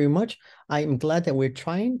 thank you very much. I'm glad that we're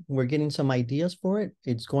trying. We're getting some ideas for it.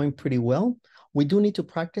 It's going pretty well. We do need to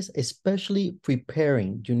practice, especially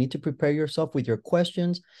preparing. You need to prepare yourself with your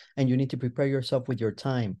questions and you need to prepare yourself with your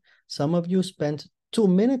time. Some of you spent 2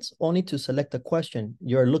 minutes only to select a question.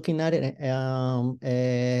 You're looking at it, and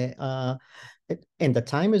the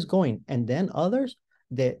time is going. And then others,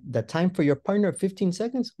 the time for your partner, 15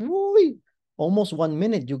 seconds, almost 1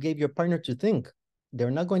 minute you gave your partner to think.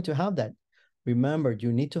 They're not going to have that. Remember,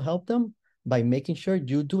 you need to help them by making sure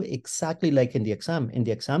you do exactly like in the exam. In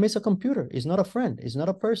the exam, it's a computer. It's not a friend. It's not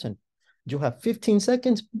a person. You have 15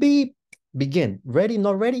 seconds, beep, begin. Ready,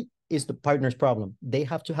 not ready is the partner's problem. They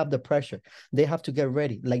have to have the pressure. They have to get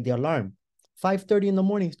ready, like the alarm. 5:30 in the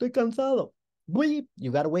morning, estoy cansado. Beep,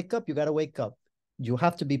 you got to wake up. You got to wake up. You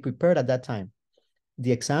have to be prepared at that time.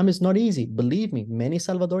 The exam is not easy. Believe me, many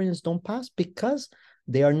Salvadorians don't pass because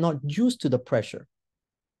they are not used to the pressure.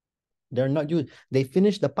 They're not used. They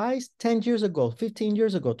finished the PIEs 10 years ago, 15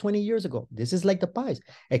 years ago, 20 years ago. This is like the PIEs,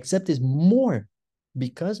 except it's more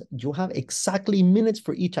because you have exactly minutes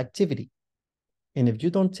for each activity. And if you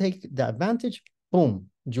don't take the advantage, boom,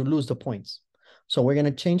 you lose the points. So we're going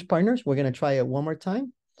to change partners. We're going to try it one more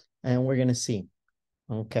time and we're going to see.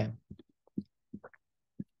 Okay.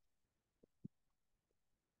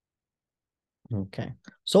 Okay.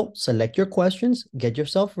 So select your questions, get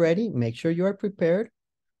yourself ready, make sure you are prepared,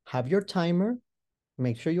 have your timer,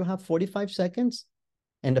 make sure you have 45 seconds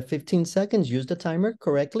and the 15 seconds, use the timer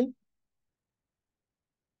correctly.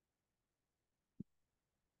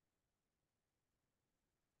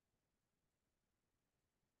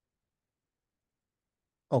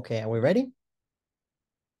 Okay, are we ready?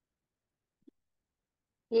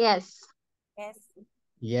 Yes. Yes.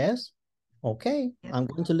 Yes. Okay, I'm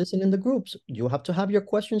going to listen in the groups. You have to have your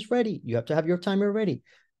questions ready. You have to have your timer ready.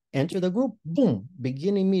 Enter the group, boom,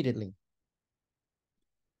 begin immediately.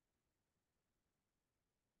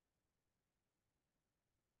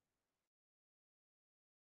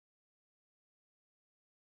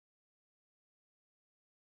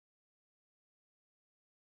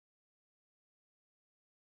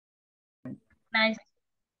 Nice.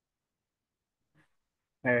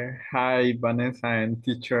 Hi, Vanessa and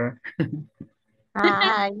teacher.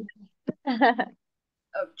 Hi.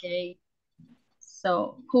 Okay.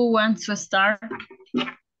 So who wants to start?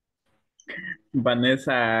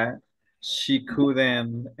 Vanessa, she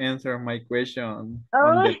couldn't answer my question on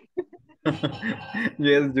Oh, the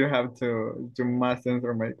yes, you have to must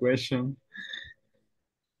answer my question.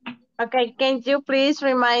 okay. Can you please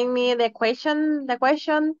remind me the question? The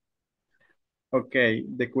question? Okay,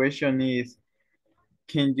 the question is,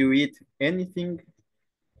 can you eat anything?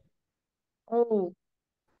 Oh,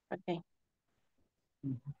 okay.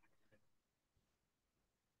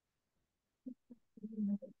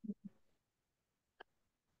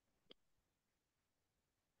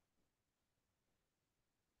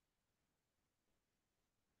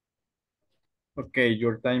 Okay,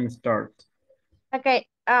 your time starts. Okay.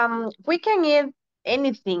 We can eat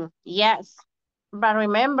anything, yes, but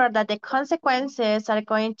remember that the consequences are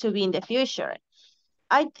going to be in the future.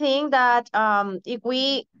 I think that if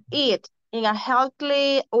we eat in a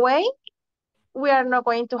healthy way, we are not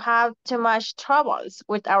going to have too much troubles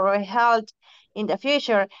with our health in the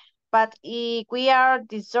future. But if we are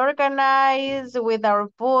disorganized with our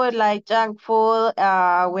food, like junk food,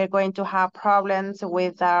 we're going to have problems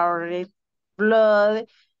with our blood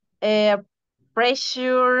uh,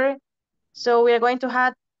 pressure. So we are going to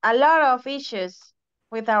have a lot of issues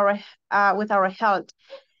with our health.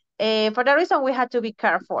 For that reason, we have to be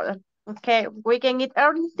careful. Okay, we can eat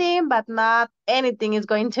everything, but not anything is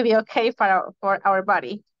going to be okay for our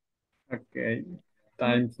body. Okay,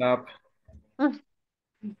 time's up.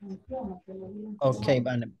 Okay,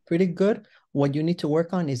 Vane, pretty good. What you need to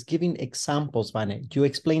work on is giving examples, Vane. You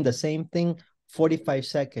explain the same thing 45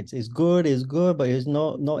 seconds. It's good, but it's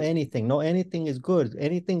no anything. No anything is good.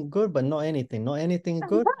 Anything good, but no anything. No anything is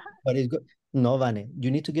good, but it's good. No, Vane,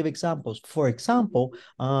 you need to give examples. For example,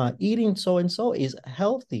 eating so-and-so is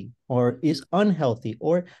healthy or is unhealthy,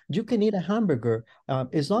 or you can eat a hamburger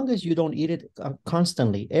as long as you don't eat it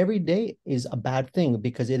constantly. Every day is a bad thing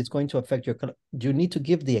because it is going to affect your, you need to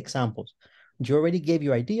give the examples. You already gave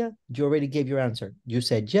your idea. You already gave your answer. You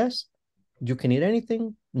said yes, you can eat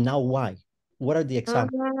anything. Now why? What are the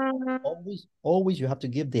examples? Always you have to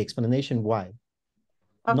give the explanation why.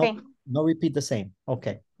 Okay. No repeat the same.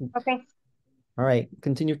 Okay. Okay. All right,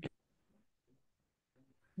 continue.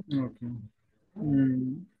 Okay.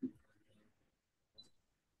 Mm.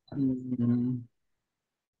 Mm.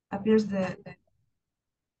 Appears the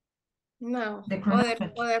No, the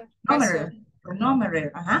other question.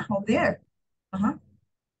 chronometer, over there. Other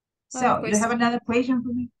So you have question. another question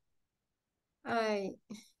for me?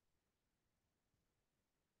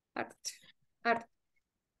 Art.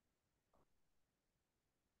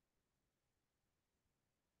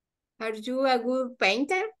 Are you a good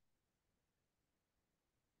painter?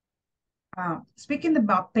 Speaking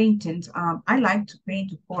about paintings, I like to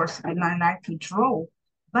paint, of course, and I like to draw,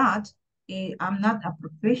 but I'm not a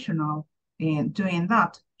professional in doing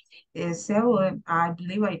that. So I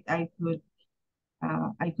believe I could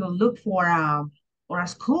look for a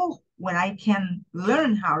school where I can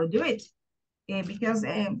learn how to do it, because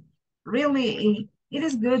really it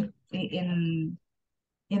is good in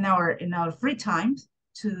our free times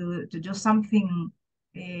to do something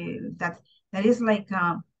that is like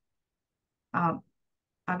a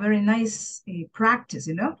very nice practice,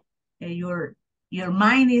 you know. Your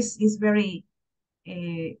mind is very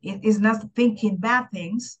it is not thinking bad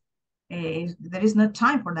things. There is no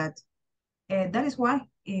time for that. That is why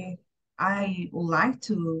I would like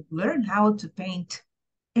to learn how to paint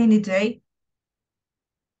any day.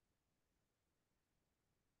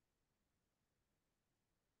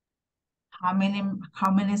 How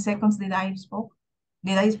many seconds did I speak?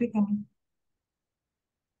 Did I speak?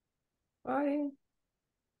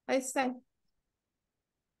 I say.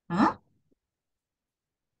 Huh?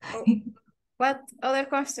 Oh, what other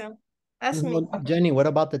question? Ask me. Jenny, what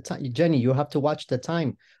about the time? Jenny, you have to watch the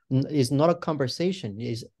time. It's not a conversation.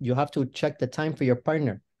 You have to check the time for your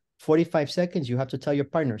partner. 45 seconds, you have to tell your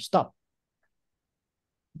partner, stop.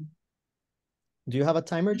 Do you have a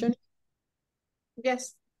timer, Jenny?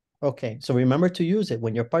 Yes. Okay, so remember to use it.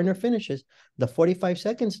 When your partner finishes the 45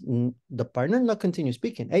 seconds, the partner not continue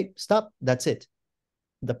speaking. Hey, stop, that's it.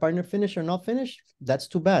 The partner finish or not finish, that's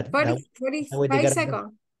too bad. 45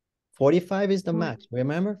 seconds. 45 is the max,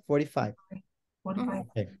 remember? 45. 45.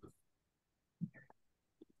 Okay.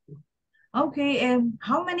 Okay,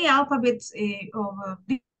 how many alphabets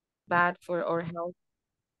bad for our health?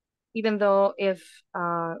 Even though if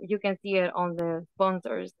you can see it on the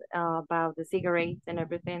sponsors about the cigarettes and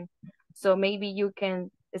everything. So maybe you can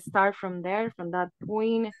start from there, from that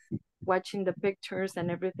point, watching the pictures and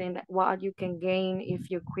everything, what you can gain if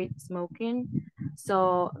you quit smoking.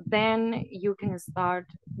 So then you can start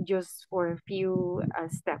just for a few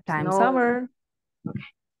steps. Time's over. Okay.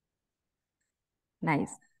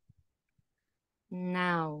 Nice.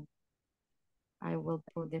 Now, I will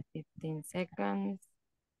put the 15 seconds.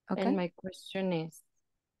 Okay. And my question is,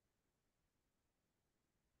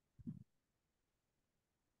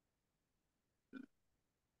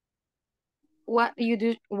 what do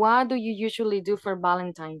you usually do for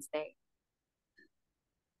Valentine's Day?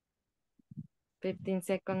 15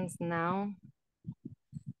 seconds now.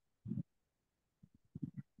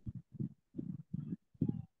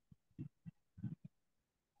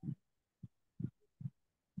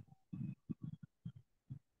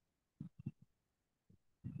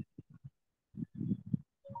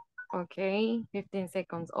 Okay, 15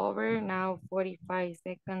 seconds over. Now 45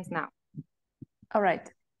 seconds now. All right.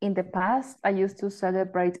 In the past, I used to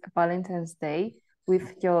celebrate Valentine's Day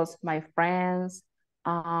with just my friends.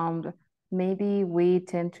 Maybe we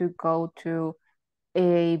tend to go to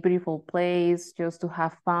a beautiful place just to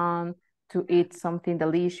have fun, to eat something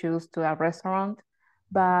delicious, to a restaurant.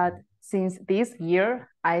 But since this year,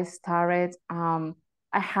 I started, I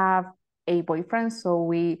have a boyfriend, so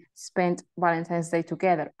we spent Valentine's Day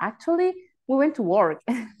together. Actually, we went to work.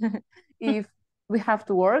 If we have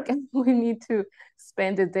to work, we need to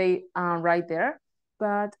spend the day right there.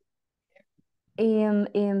 But in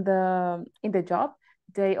the job,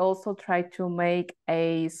 they also try to make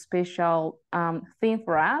a special thing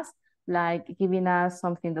for us, like giving us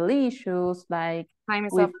something delicious, like time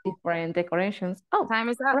is with up. Different decorations. Oh, time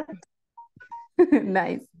is up. Right.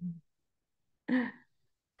 Nice.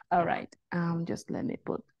 All right. Just let me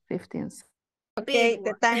put 15. Okay,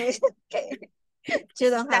 the time is okay. You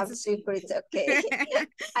don't have secrets, okay?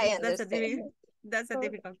 I understand. That's a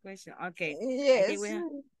difficult question. Okay. Yes.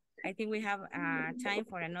 I think we have time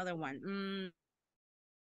for another one.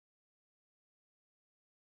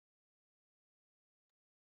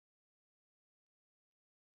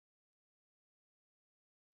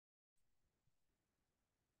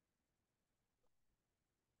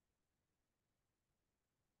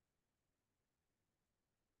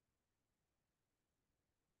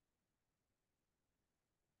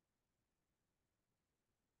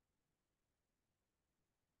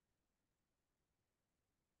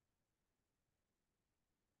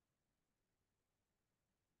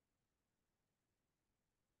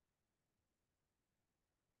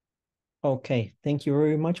 Okay, thank you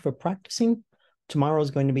very much for practicing. Tomorrow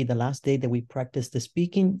is going to be the last day that we practice the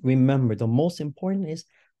speaking. Remember, the most important is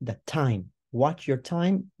the time. Watch your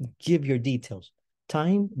time, give your details.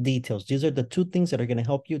 Time, details. These are the two things that are going to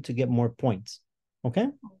help you to get more points. Okay?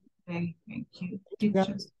 Okay, thank you.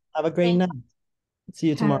 Have a great night. See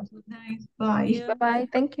you tomorrow. Bye. Bye-bye.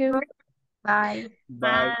 Thank you. Bye.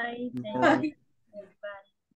 Bye. Bye. Bye.